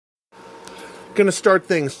Going to start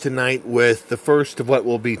things tonight with the first of what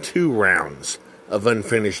will be 2 rounds of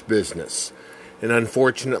unfinished business. And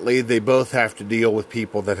unfortunately, they both have to deal with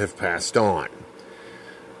people that have passed on.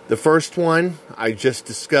 The first one I just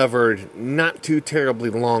discovered not too terribly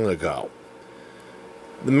long ago.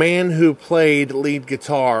 The man who played lead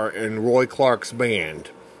guitar in Roy Clark's band,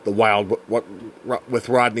 with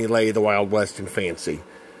Rodney Lay, the Wild West and Fancy,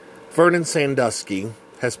 Vernon Sandusky,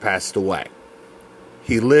 has passed away.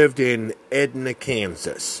 He lived in Edna,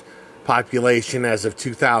 Kansas. Population as of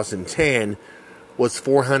 2010 was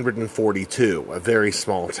 442, a very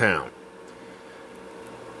small town.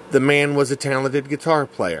 The man was a talented guitar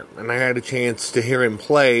player, and I had a chance to hear him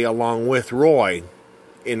play along with Roy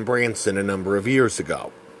in Branson a number of years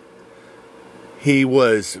ago. He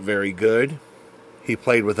was very good. He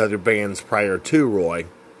played with other bands prior to Roy,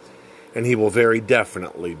 and he will very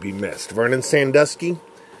definitely be missed. Vernon Sandusky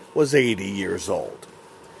was 80 years old.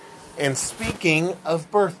 And speaking of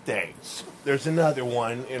birthdays, there's another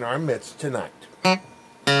one in our midst tonight.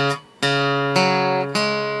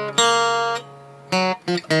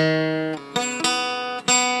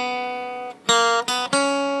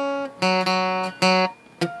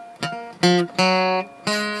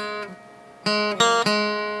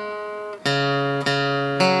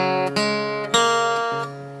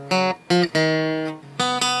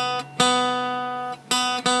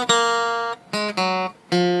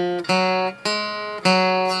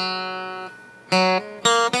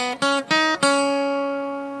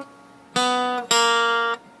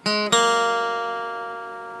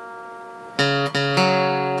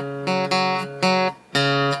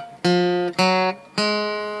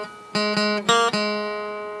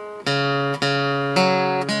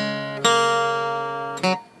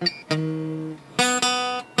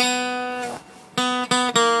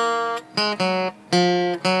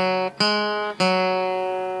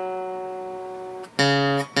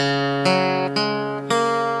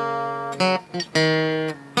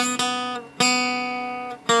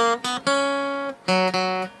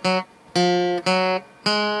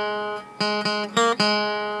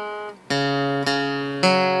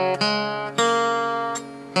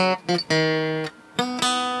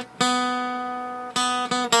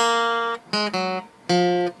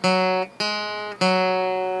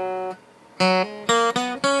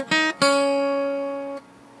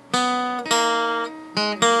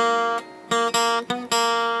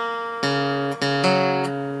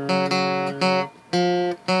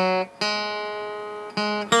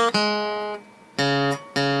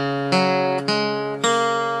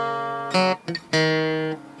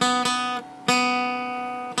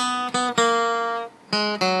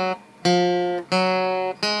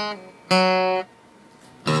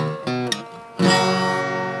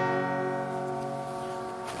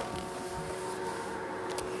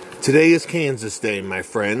 Today is Kansas Day, my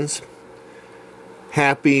friends.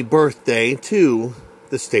 Happy birthday to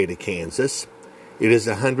the state of Kansas. It is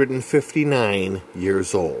 159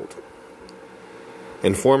 years old.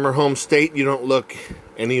 In former home state, you don't look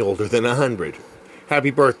any older than 100.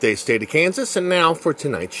 Happy birthday, state of Kansas, and now for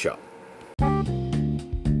tonight's show.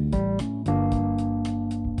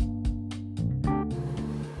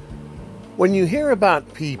 When you hear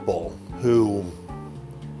about people who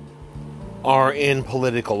are in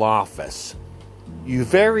political office, you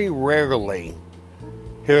very rarely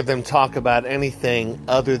hear them talk about anything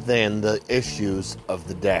other than the issues of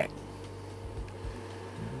the day.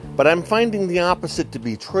 But I'm finding the opposite to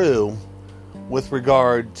be true with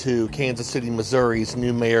regard to Kansas City, Missouri's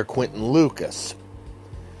new mayor, Quinton Lucas.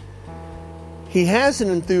 He has an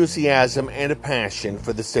enthusiasm and a passion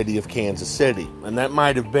for the city of Kansas City, and that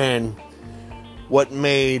might have been what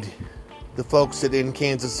made the folks at In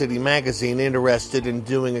Kansas City magazine interested in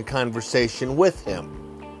doing a conversation with him.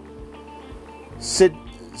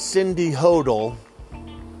 Cindy Hodel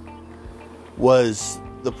was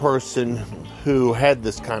the person who had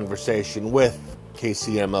this conversation with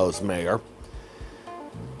KCMO's mayor,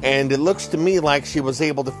 and it looks to me like she was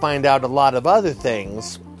able to find out a lot of other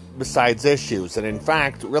things besides issues, and in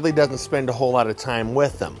fact really doesn't spend a whole lot of time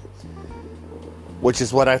with them, which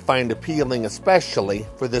is what I find appealing, especially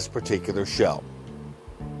for this particular show.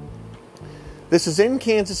 This is In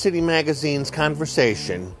Kansas City Magazine's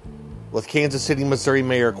conversation with Kansas City, Missouri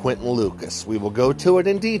Mayor Quinton Lucas. We will go to it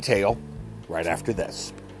in detail right after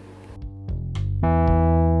this.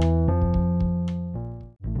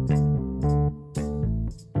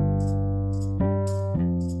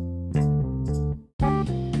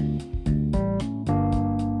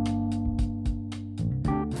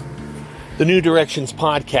 The New Directions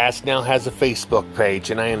podcast now has a Facebook page,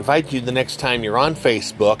 and I invite you the next time you're on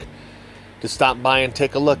Facebook to stop by and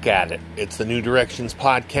take a look at it. It's the New Directions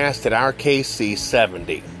podcast at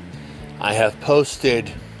RKC70. I have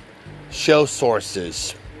posted show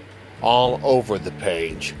sources all over the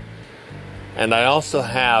page. And I also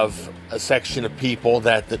have a section of people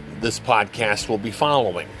that this podcast will be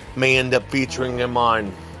following. May end up featuring them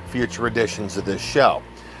on future editions of this show.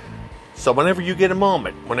 So whenever you get a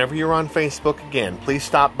moment, whenever you're on Facebook again, please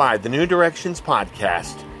stop by the New Directions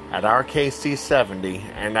podcast at RKC70,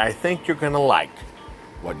 and I think you're going to like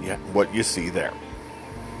what you see there.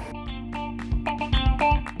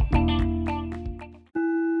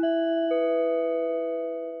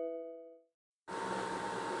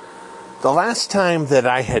 The last time that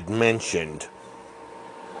I had mentioned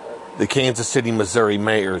the Kansas City, Missouri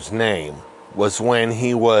mayor's name was when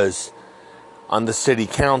he was on the city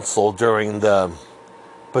council during the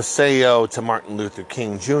Paseo to Martin Luther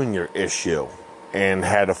King Jr. issue, and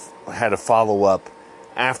had a follow-up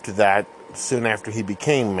after that, soon after he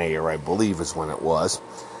became mayor, I believe is when it was.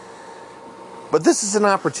 But this is an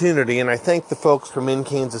opportunity, and I thank the folks from In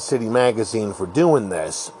Kansas City Magazine for doing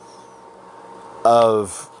this,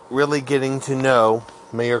 of really getting to know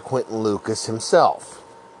Mayor Quinton Lucas himself.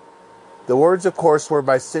 The words, of course, were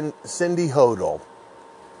by Cindy Hodel.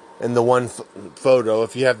 And the one photo,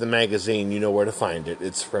 if you have the magazine, you know where to find it.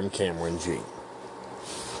 It's from Cameron G.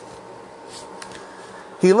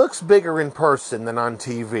 He looks bigger in person than on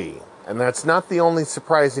TV. And that's not the only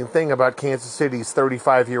surprising thing about Kansas City's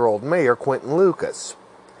 35-year-old mayor, Quinton Lucas.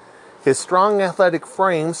 His strong athletic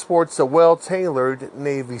frame sports a well-tailored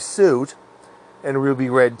navy suit and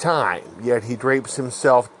ruby red tie, yet he drapes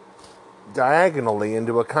himself diagonally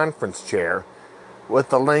into a conference chair with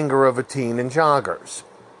the languor of a teen in joggers.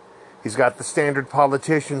 He's got the standard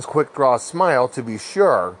politician's quick-draw smile, to be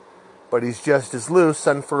sure, but he's just as loose,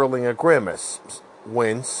 unfurling a grimace,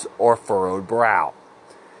 wince, or furrowed brow.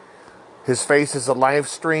 His face is a live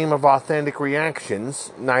stream of authentic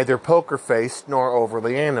reactions, neither poker-faced nor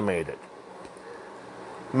overly animated.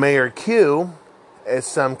 Mayor Q, as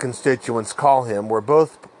some constituents call him,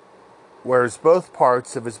 wears both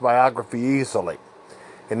parts of his biography easily: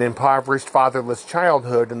 an impoverished fatherless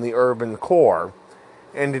childhood in the urban core,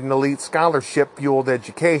 and an elite scholarship-fueled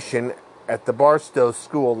education at the Barstow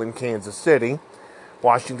School in Kansas City,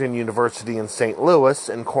 Washington University in St. Louis,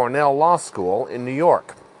 and Cornell Law School in New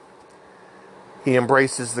York. He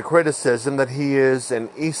embraces the criticism that he is an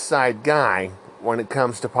East Side guy when it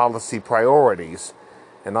comes to policy priorities,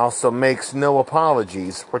 and also makes no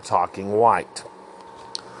apologies for talking white.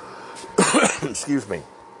 Excuse me.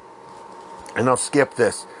 And I'll skip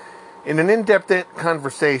this. In an in-depth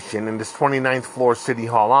conversation in his 29th floor City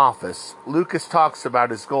Hall office, Lucas talks about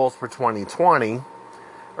his goals for 2020,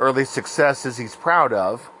 early successes he's proud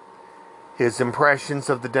of, his impressions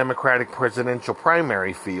of the Democratic presidential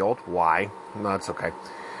primary field, why? No, it's okay,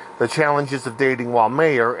 the challenges of dating while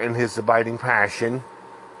mayor, and his abiding passion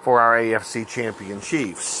for our AFC champion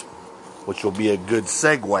Chiefs, which will be a good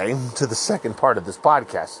segue to the second part of this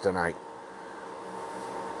podcast tonight.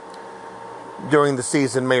 During the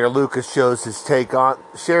season, Mayor Lucas shares his take on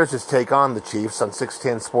the Chiefs on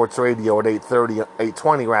 610 Sports Radio at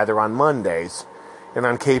 8:20 on Mondays, and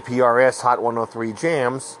on KPRS Hot 103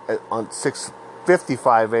 Jams on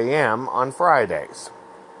 6:55 a.m. on Fridays.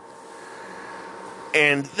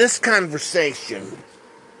 And this conversation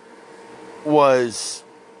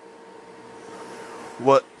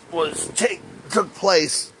took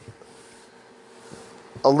place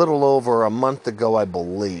a little over a month ago, I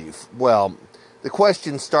believe. Well, the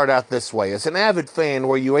questions start out this way. As an avid fan,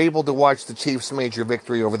 were you able to watch the Chiefs' major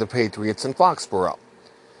victory over the Patriots in Foxborough?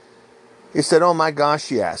 He said, "Oh my gosh,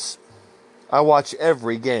 yes. I watch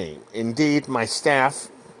every game. Indeed, my staff,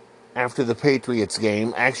 after the Patriots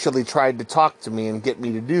game, actually tried to talk to me and get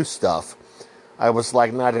me to do stuff. I was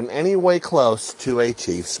like not in any way close to a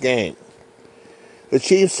Chiefs game. The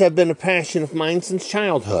Chiefs have been a passion of mine since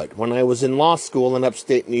childhood. When I was in law school in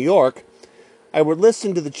upstate New York, I would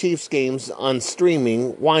listen to the Chiefs games on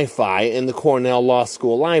streaming Wi-Fi in the Cornell Law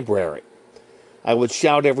School library. I would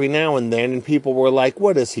shout every now and then, and people were like,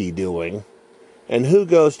 'What is he doing? And who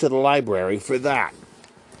goes to the library for that?'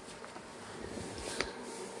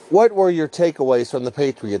 What were your takeaways from the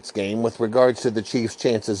Patriots game with regards to the Chiefs'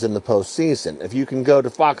 chances in the postseason? If you can go to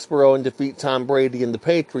Foxborough and defeat Tom Brady and the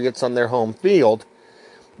Patriots on their home field,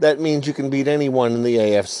 that means you can beat anyone in the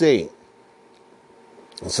AFC.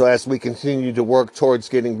 So as we continue to work towards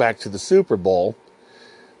getting back to the Super Bowl,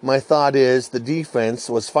 my thought is the defense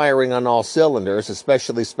was firing on all cylinders,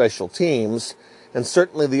 especially special teams, and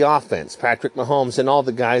certainly the offense. Patrick Mahomes and all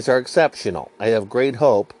the guys are exceptional. I have great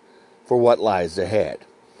hope for what lies ahead."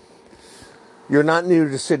 You're not new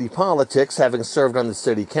to city politics, having served on the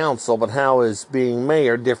city council, but how is being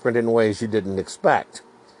mayor different in ways you didn't expect?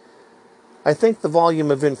 I think the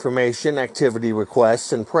volume of information, activity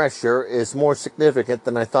requests, and pressure is more significant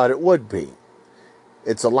than I thought it would be.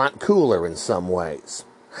 It's a lot cooler in some ways.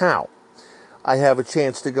 How? I have a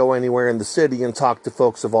chance to go anywhere in the city and talk to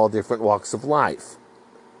folks of all different walks of life.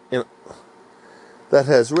 And that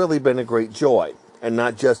has really been a great joy, and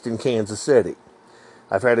not just in Kansas City.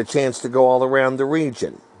 I've had a chance to go all around the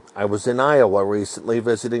region. I was in Iowa recently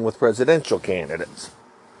visiting with presidential candidates.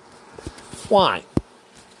 Why?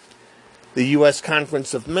 The U.S.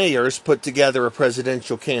 Conference of Mayors put together a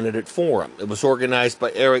presidential candidate forum. It was organized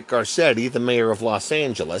by Eric Garcetti, the mayor of Los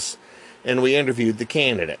Angeles, and we interviewed the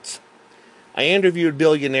candidates. I interviewed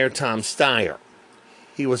billionaire Tom Steyer.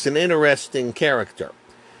 He was an interesting character.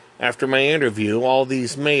 After my interview, all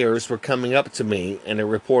these mayors were coming up to me and a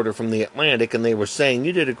reporter from The Atlantic, and they were saying,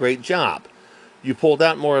 "You did a great job. You pulled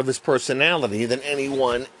out more of his personality than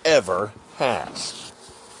anyone ever has."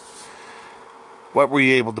 What were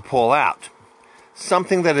you able to pull out?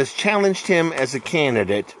 Something that has challenged him as a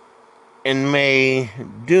candidate and may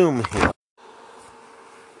doom him.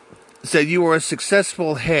 Said, "You are a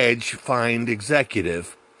successful hedge fund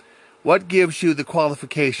executive. What gives you the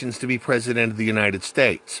qualifications to be president of the United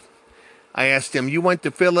States?" I asked him, "You went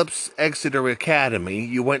to Phillips Exeter Academy,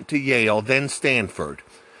 you went to Yale, then Stanford.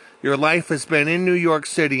 Your life has been in New York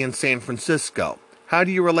City and San Francisco. How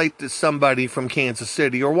do you relate to somebody from Kansas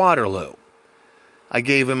City or Waterloo?" I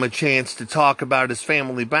gave him a chance to talk about his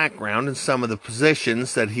family background and some of the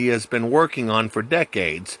positions that he has been working on for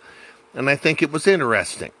decades, and I think it was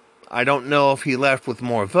interesting. I don't know if he left with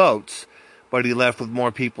more votes, but he left with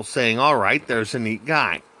more people saying, "All right, there's a neat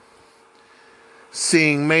guy."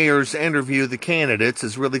 Seeing mayors interview the candidates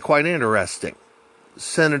is really quite interesting.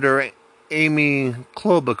 Senator Amy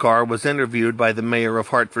Klobuchar was interviewed by the mayor of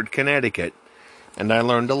Hartford, Connecticut, and I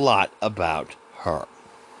learned a lot about her.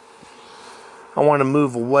 I want to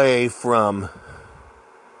move away from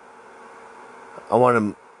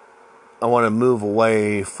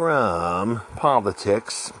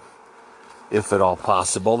politics, if at all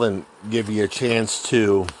possible, and give you a chance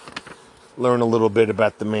to learn a little bit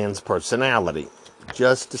about the man's personality.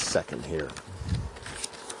 Just a second here.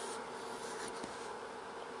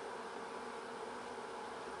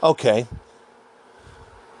 Okay.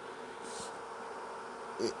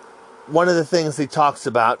 One of the things he talks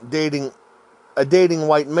about, a dating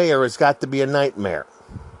white mayor has got to be a nightmare.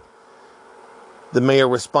 The mayor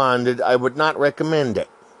responded, "I would not recommend it.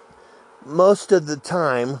 Most of the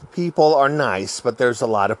time, people are nice, but there's a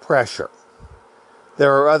lot of pressure.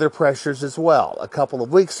 There are other pressures as well. A couple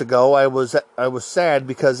of weeks ago, I was sad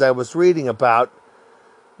because I was reading about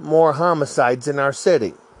more homicides in our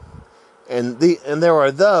city. And there are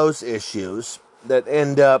those issues that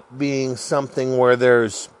end up being something where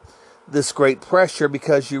there's this great pressure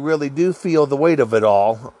because you really do feel the weight of it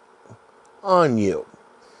all on you.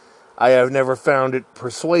 I have never found it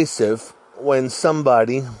persuasive when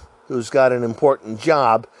somebody who's got an important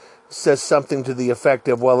job says something to the effect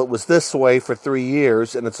of, "Well, it was this way for 3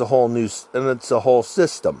 years and it's a whole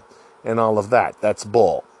system and all of that." That's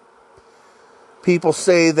bull. People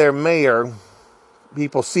see their mayor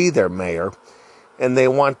and they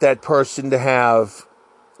want that person to have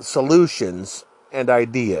solutions and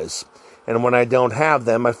ideas. And when I don't have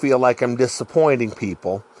them, I feel like I'm disappointing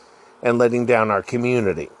people and letting down our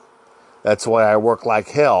community. That's why I work like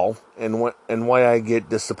hell, and why I get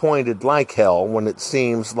disappointed like hell when it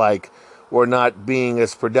seems like we're not being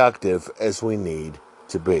as productive as we need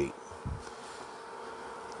to be.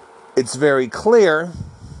 It's very clear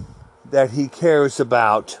that he cares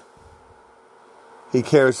about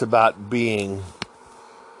being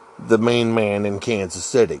the main man in Kansas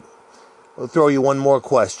City. I'll throw you one more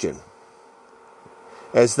question.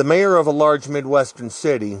 As the mayor of a large Midwestern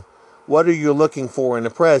city, what are you looking for in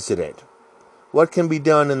a president? What can be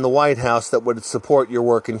done in the White House that would support your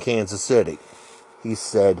work in Kansas City? He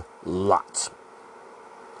said, lots.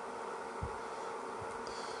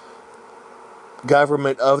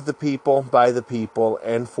 Government of the people, by the people,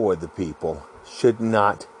 and for the people should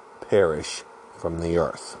not perish from the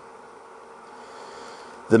earth.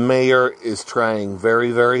 The mayor is trying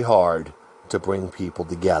very, very hard to bring people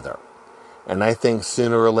together. And I think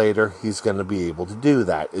sooner or later he's going to be able to do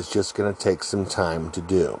that. It's just going to take some time to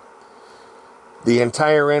do. The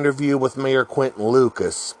entire interview with Mayor Quentin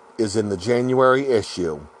Lucas is in the January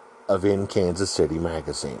issue of In Kansas City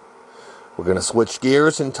magazine. We're going to switch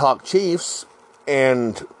gears and talk Chiefs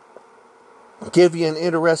and give you an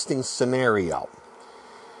interesting scenario.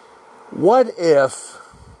 What if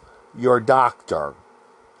your doctor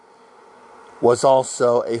was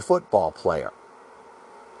also a football player.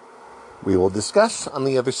 We will discuss on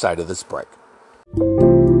the other side of this break.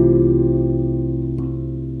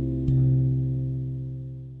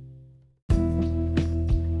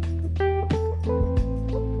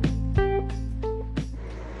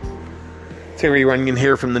 Terry Runyon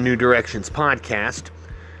here from the New Directions podcast.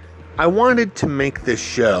 I wanted to make this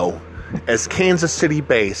show as Kansas City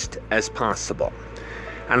based as possible.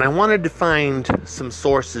 And I wanted to find some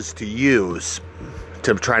sources to use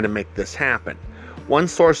to try to make this happen. One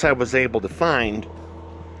source I was able to find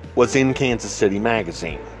was in Kansas City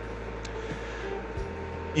Magazine.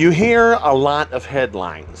 You hear a lot of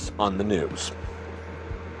headlines on the news,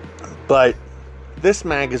 but this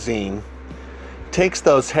magazine takes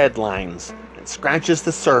those headlines and scratches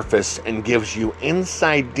the surface and gives you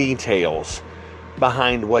inside details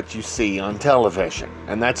behind what you see on television.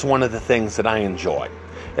 And that's one of the things that I enjoy.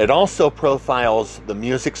 It also profiles the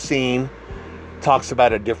music scene, talks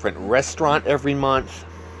about a different restaurant every month.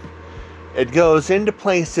 It goes into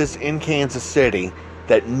places in Kansas City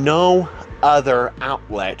that no other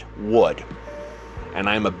outlet would. And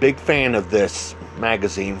I'm a big fan of this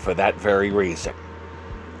magazine for that very reason.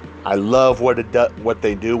 I love what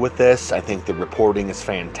they do with this. I think the reporting is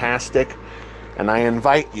fantastic. And I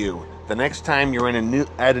invite you, the next time you're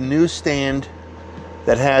at a newsstand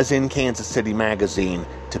that has in Kansas City Magazine,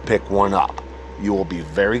 to pick one up. You will be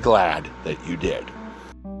very glad that you did.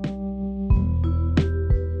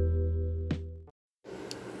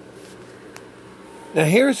 Now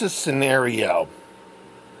here's a scenario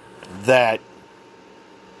that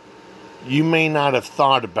you may not have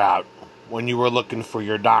thought about when you were looking for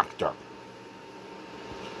your doctor.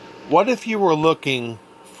 What if you were looking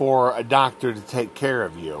for a doctor to take care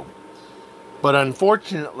of you, but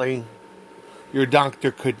unfortunately your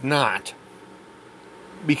doctor could not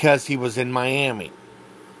because he was in Miami?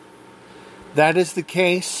 That is the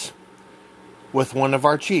case with one of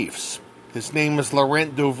our chiefs. His name is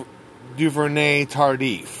Laurent Duvernay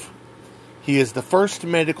Tardif. He is the first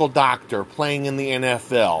medical doctor playing in the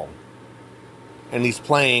NFL, and he's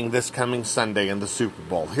playing this coming Sunday in the Super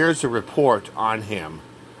Bowl. Here's a report on him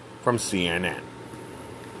from CNN.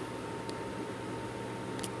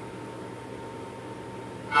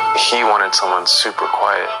 He wanted someone super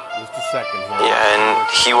quiet. Just a second here. Yeah, and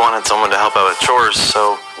he wanted someone to help out with chores,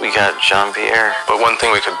 so we got Jean-Pierre. But one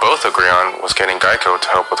thing we could both agree on was getting Geico to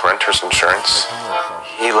help with renter's insurance.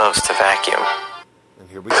 He loves to vacuum.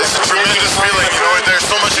 It's a tremendous feeling, you know, there's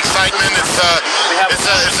so much excitement, it's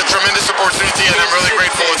a tremendous opportunity, and I'm really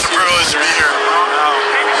grateful. It's a privilege to be here.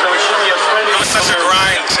 It was such a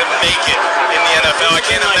grind to make it in the NFL. I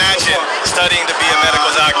can't imagine studying to be a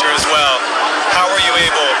medical doctor as well. How were you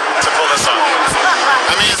able to pull this off?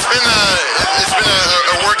 I mean, it's been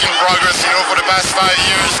a work in progress, you know, for the past 5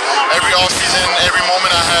 years. Every offseason, every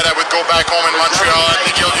moment I had, I would go back home in Montreal at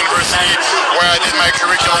McGill University, where I did my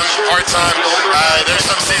curriculum part-time. There's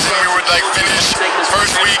some season we would finish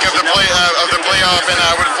first week of the playoff, and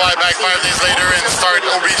I would fly back 5 days later and start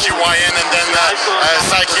OBGYN, and then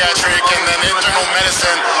psychiatric, and then internal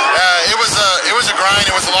medicine. It was a grind.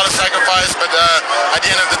 It was a lot of sacrifice, but at the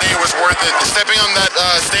end of the day, it was worth it. Stepping on that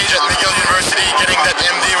stage at McGill University, getting that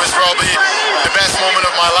MD was probably the best moment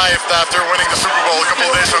of my life after winning the Super Bowl a couple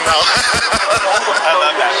of days from now. I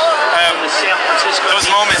love that. Those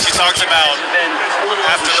moments you talked about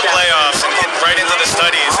after the playoffs and getting right into the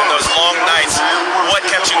studies and those long nights, what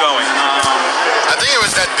kept you going? I think it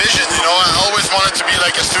was that vision, you know. I always wanted to be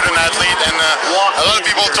like a student athlete, and a lot of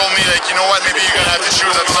people told me, you know what, maybe you're gonna have to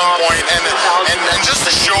choose at some point, and just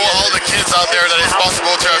to show all the kids out there that it's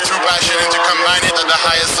possible to have true passion and to combine it at the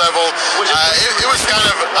highest level. It was kind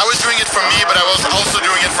of, I was doing it for me, but I was also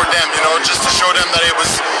doing it for them, you know, just to show them that it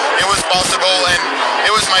was possible, and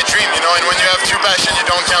it was my dream, you know. And when you have true passion, you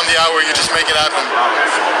don't count the hour, you just make it happen.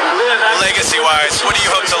 Legacy-wise, what do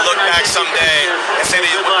you hope to look back someday and say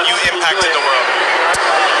that you impacted the world?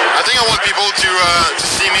 I think I want people to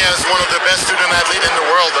see me as one of the best student athletes in the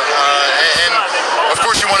world. And of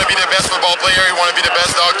course, you want to be the best football player, you want to be the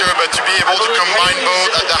best doctor, but to be able to combine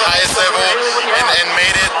both at the highest level and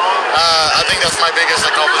made it, I think that's my biggest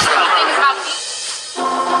accomplishment.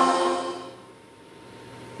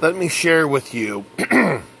 Let me share with you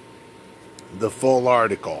the full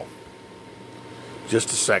article. Just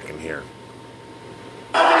a second here.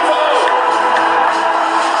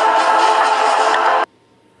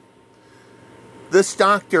 This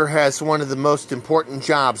doctor has one of the most important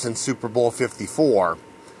jobs in Super Bowl 54,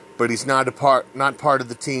 but he's not part of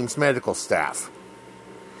the team's medical staff.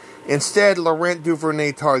 Instead, Laurent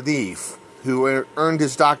Duvernay Tardif, who earned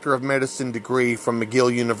his Doctor of Medicine degree from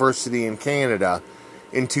McGill University in Canada,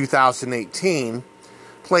 in 2018,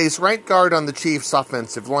 plays right guard on the Chiefs'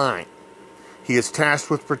 offensive line. He is tasked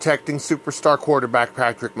with protecting superstar quarterback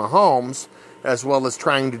Patrick Mahomes, as well as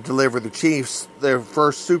trying to deliver the Chiefs their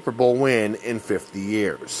first Super Bowl win in 50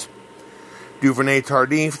 years.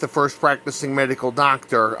 Duvernay-Tardif, the first practicing medical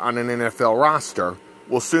doctor on an NFL roster,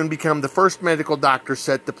 will soon become the first medical doctor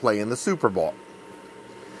set to play in the Super Bowl.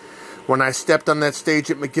 When I stepped on that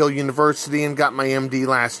stage at McGill University and got my MD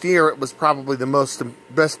last year, it was probably the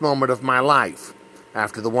best moment of my life,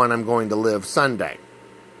 after the one I'm going to live Sunday.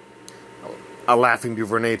 A laughing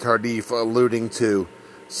Duvernay-Tardif, alluding to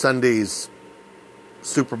Sunday's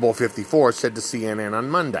Super Bowl 54, said to CNN on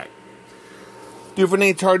Monday.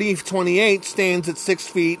 Duvernay-Tardif, 28, stands at 6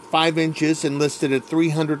 feet 5 inches and listed at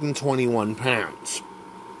 321 pounds.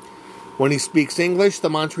 When he speaks English, the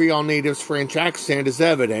Montreal native's French accent is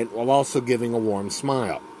evident, while also giving a warm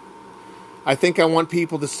smile. "I think I want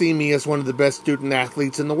people to see me as one of the best student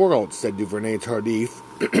athletes in the world," said Duvernay-Tardif,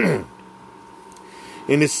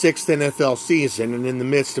 in his 6th NFL season and in the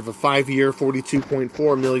midst of a 5-year,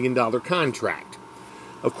 $42.4 million contract.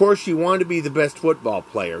 "Of course, you want to be the best football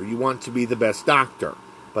player, you want to be the best doctor,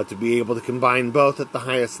 but to be able to combine both at the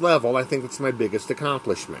highest level, I think it's my biggest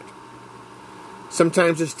accomplishment.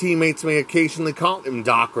 Sometimes his teammates may occasionally call him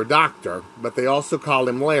Doc or Doctor, but they also call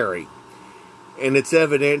him Larry, and it's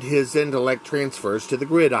evident his intellect transfers to the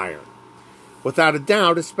gridiron. Without a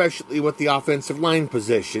doubt, especially with the offensive line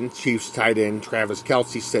position," Chiefs tight end Travis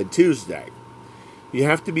Kelce said Tuesday. "You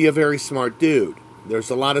have to be a very smart dude. There's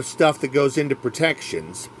a lot of stuff that goes into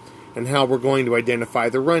protections and how we're going to identify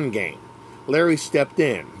the run game. Larry stepped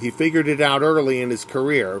in. He figured it out early in his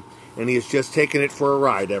career, and he has just taken it for a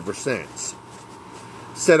ride ever since."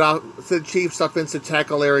 Said Chiefs offensive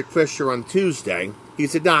tackle Eric Fisher on Tuesday,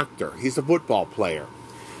 "He's a doctor. He's a football player.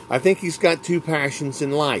 I think he's got 2 passions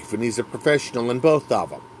in life, and he's a professional in both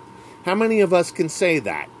of them. How many of us can say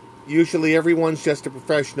that? Usually everyone's just a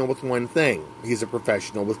professional with one thing. He's a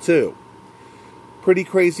professional with 2. Pretty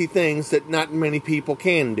crazy things that not many people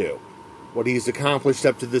can do. What he's accomplished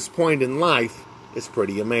up to this point in life is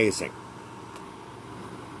pretty amazing."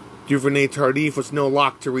 Duvernay-Tardif was no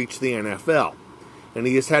lock to reach the NFL, and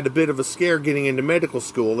he has had a bit of a scare getting into medical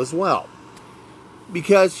school as well.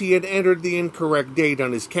 Because he had entered the incorrect date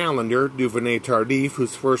on his calendar, Duvernay-Tardif,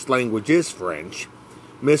 whose first language is French,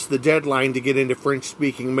 missed the deadline to get into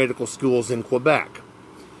French-speaking medical schools in Quebec.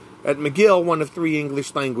 At McGill, one of 3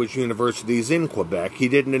 English-language universities in Quebec, he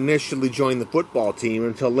didn't initially join the football team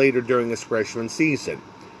until later during his freshman season,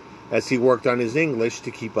 as he worked on his English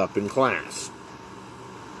to keep up in class.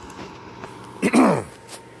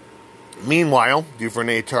 Meanwhile,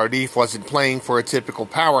 Duvernay-Tardif wasn't playing for a typical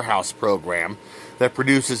powerhouse program that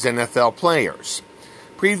produces NFL players.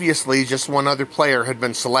 Previously, just one other player had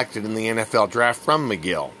been selected in the NFL draft from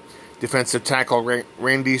McGill, defensive tackle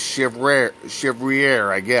Randy Chevrier,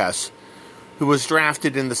 who was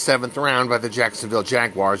drafted in the 7th round by the Jacksonville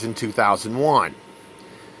Jaguars in 2001.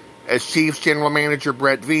 As Chiefs general manager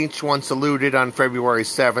Brett Veach once alluded on February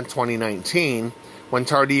 7, 2019, when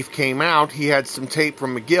Tardif came out, he had some tape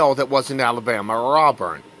from McGill that wasn't Alabama or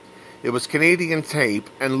Auburn. It was Canadian tape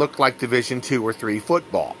and looked like Division II or III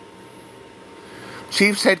football.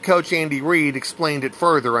 Chiefs head coach Andy Reid explained it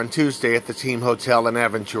further on Tuesday at the team hotel in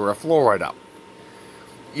Aventura, Florida.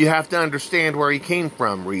 "You have to understand where he came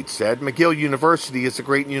from," Reid said. "McGill University is a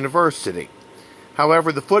great university.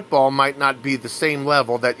 However, the football might not be the same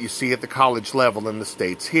level that you see at the college level in the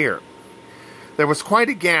States here. There was quite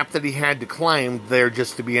a gap that he had to climb there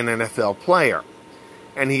just to be an NFL player.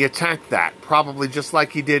 And he attacked that, probably just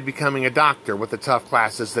like he did becoming a doctor with the tough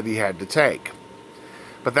classes that he had to take.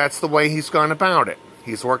 But that's the way he's gone about it.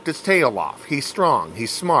 He's worked his tail off. He's strong.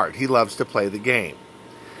 He's smart. He loves to play the game."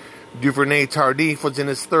 Duvernay-Tardif was in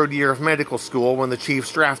his 3rd year of medical school when the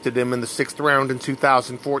Chiefs drafted him in the 6th round in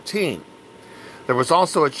 2014. There was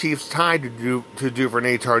also a Chiefs tie to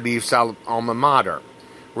Duvernay-Tardif's alma mater.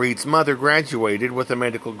 Reid's mother graduated with a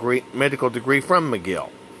medical degree from McGill.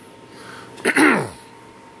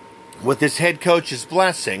 With his head coach's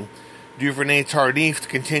blessing, Duvernay-Tardif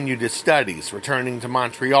continued his studies, returning to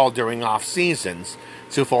Montreal during off-seasons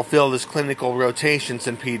to fulfill his clinical rotations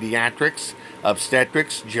in pediatrics,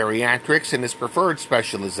 obstetrics, geriatrics, and his preferred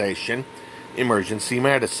specialization, emergency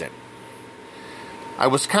medicine. "I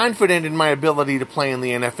was confident in my ability to play in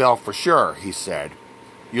the NFL for sure," he said.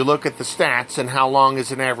 "You look at the stats and how long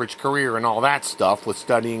is an average career and all that stuff. With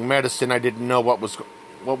studying medicine, I didn't know what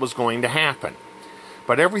was going to happen.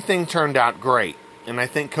 But everything turned out great, and I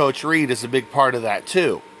think Coach Reid is a big part of that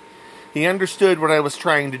too. He understood what I was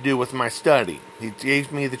trying to do with my study. He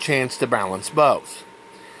gave me the chance to balance both.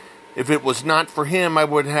 If it was not for him, I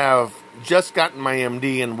would have just gotten my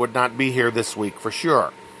MD and would not be here this week for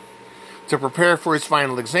sure. To prepare for his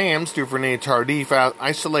final exams, Duvernay Tardif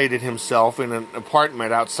isolated himself in an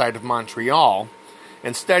apartment outside of Montreal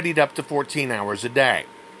and studied up to 14 hours a day.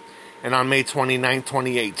 And on May 29,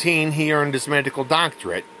 2018, he earned his medical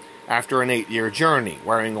doctorate after an 8-year journey,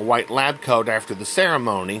 wearing a white lab coat after the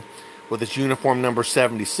ceremony with his uniform number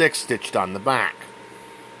 76 stitched on the back.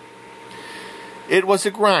 It was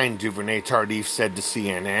a grind, Duvernay Tardif said to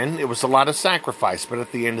CNN. It was a lot of sacrifice, but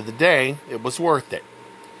at the end of the day, it was worth it.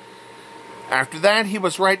 After that, he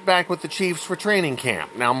was right back with the Chiefs for training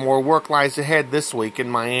camp. Now more work lies ahead this week in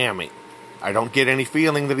Miami. I don't get any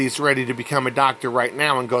feeling that he's ready to become a doctor right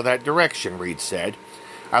now and go that direction, Reed said.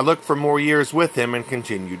 I look for more years with him and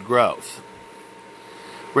continued growth.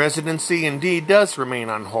 Residency indeed does remain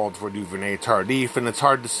on hold for Duvernay Tardif, and it's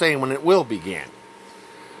hard to say when it will begin.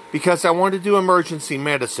 Because I want to do emergency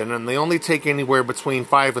medicine, and they only take anywhere between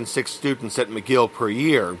 5 and 6 students at McGill per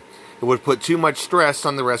year, it would put too much stress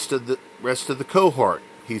on the rest of the cohort,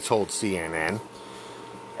 he told CNN,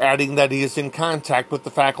 adding that he is in contact with the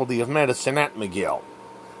Faculty of Medicine at McGill.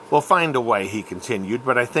 We'll find a way, he continued,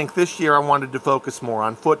 but I think this year I wanted to focus more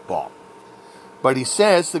on football. But he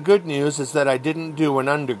says the good news is that I didn't do an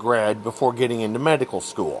undergrad before getting into medical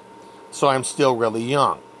school, so I'm still really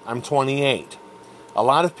young. I'm 28. A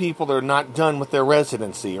lot of people are not done with their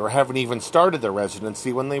residency or haven't even started their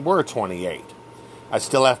residency when they were 28. I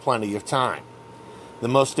still have plenty of time. The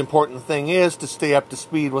most important thing is to stay up to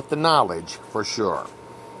speed with the knowledge, for sure.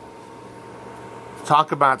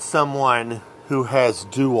 Talk about someone who has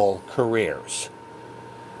dual careers.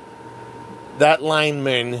 That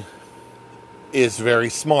lineman is very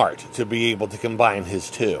smart to be able to combine his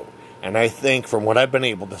two. And I think from what I've been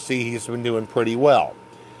able to see, he's been doing pretty well.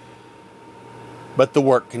 But the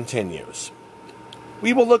work continues.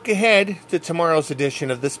 We will look ahead to tomorrow's edition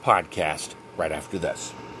of this podcast right after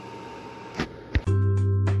this.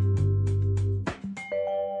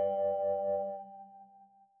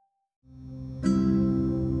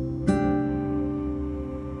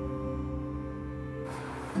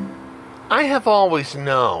 I have always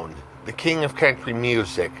known the king of country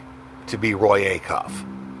music to be Roy Acuff.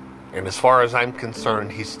 And as far as I'm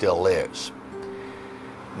concerned, he still is.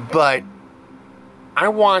 But I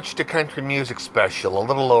watched a country music special a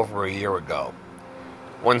little over a year ago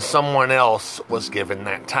when someone else was given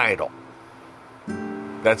that title.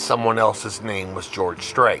 That someone else's name was George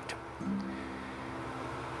Strait.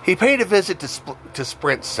 He paid a visit to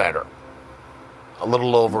Sprint Center a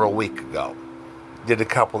little over a week ago. Did a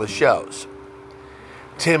couple of shows.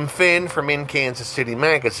 Tim Finn from In Kansas City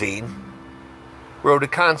Magazine wrote a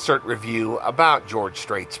concert review about George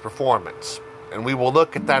Strait's performance. And we will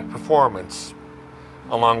look at that performance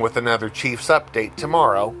along with another Chiefs update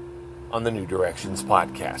tomorrow on the New Directions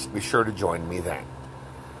podcast. Be sure to join me then.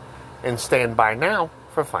 And stand by now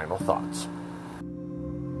for final thoughts.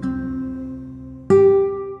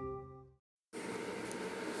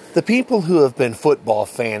 The people who have been football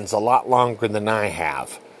fans a lot longer than I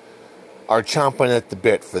have are chomping at the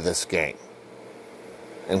bit for this game.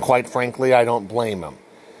 And quite frankly, I don't blame them.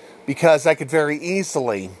 Because I could very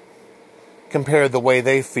easily compare the way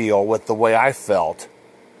they feel with the way I felt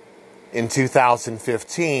in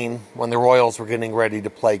 2015 when the Royals were getting ready to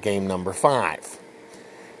play game number 5.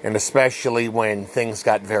 And especially when things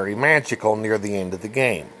got very magical near the end of the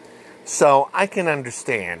game. So I can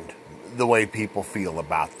understand the way people feel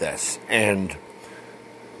about this. And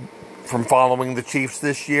from following the Chiefs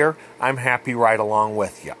this year, I'm happy right along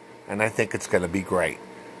with you. And I think it's going to be great.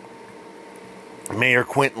 Mayor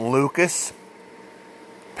Quentin Lucas,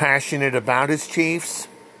 passionate about his Chiefs,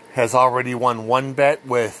 has already won one bet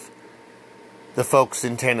with the folks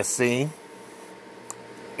in Tennessee.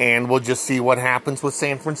 And we'll just see what happens with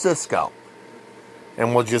San Francisco.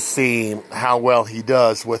 And we'll just see how well he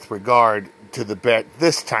does with regard to the bet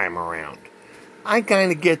this time around. I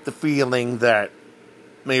kind of get the feeling that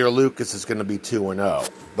Mayor Lucas is going to be 2-0.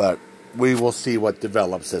 But we will see what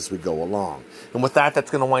develops as we go along. And with that,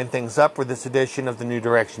 that's going to wind things up for this edition of the New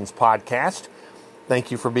Directions podcast.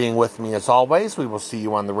 Thank you for being with me as always. We will see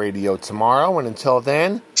you on the radio tomorrow. And until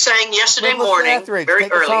then, sang yesterday morning, very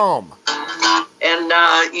early. Home. And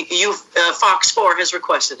Fox 4 has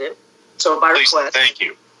requested it. So by request, thank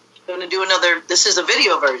you. I'm going to do another. This is a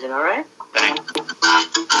video version, all right? Thank you.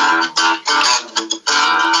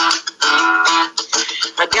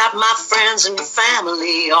 I got my friends and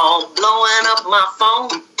family all blowing up my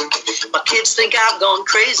phone. My kids think I've gone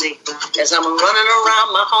crazy as I'm running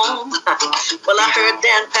around my home. Well, I heard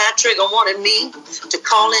Dan Patrick wanted me to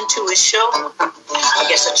call into his show. I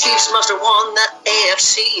guess the Chiefs must have won the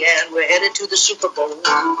AFC and we're headed to the Super Bowl. When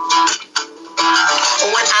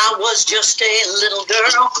I was just a little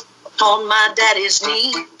girl on my daddy's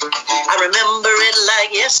knee, I remember it like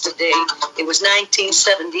yesterday. It was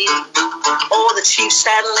 1970. Oh, the Chiefs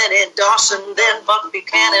had Lenny Dawson, then Buck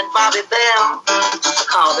Buchanan, Bobby Bell.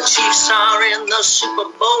 Oh, the Chiefs are in the Super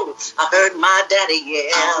Bowl. I heard my daddy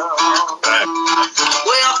yell.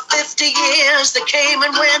 Well, 50 years they came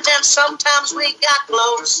and went, and sometimes we got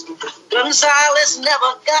close. Gonzalez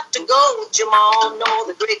never got to go. Jamal, know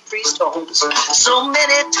the great priest Holmes. So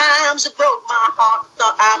many times it broke my heart.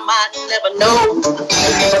 Thought I might never know.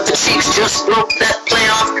 But the Chiefs just broke that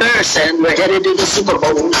playoff curse, and we're headed to the Super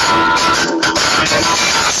Bowl.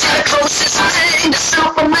 The closest thing to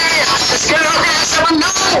Superman this girl has ever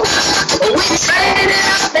known. We traded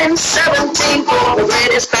up in 17 for the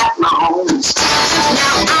greatest Pat Mahomes.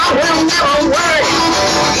 Now I will never worry,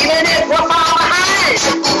 even if we're far behind,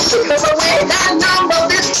 because the way that number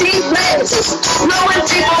 15 plays is blowing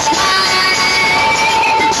people's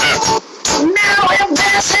minds. Now if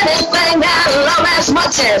there's anything I love as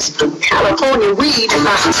much as California weed,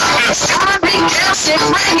 it's Tommy Kelsey,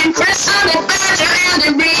 bringing Chris Honey, Badger,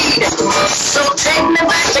 and Reed. So take me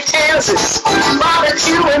back to Kansas,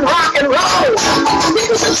 barbecue and rock and roll,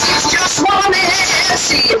 because the Chiefs just won the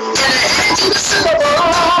AFC and they're headed to the Super Bowl.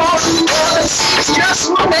 Oh, the Chiefs just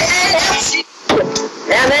won the AFC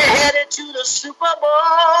and they're headed to the Super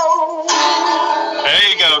Bowl. There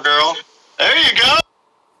you go, girl. There you go.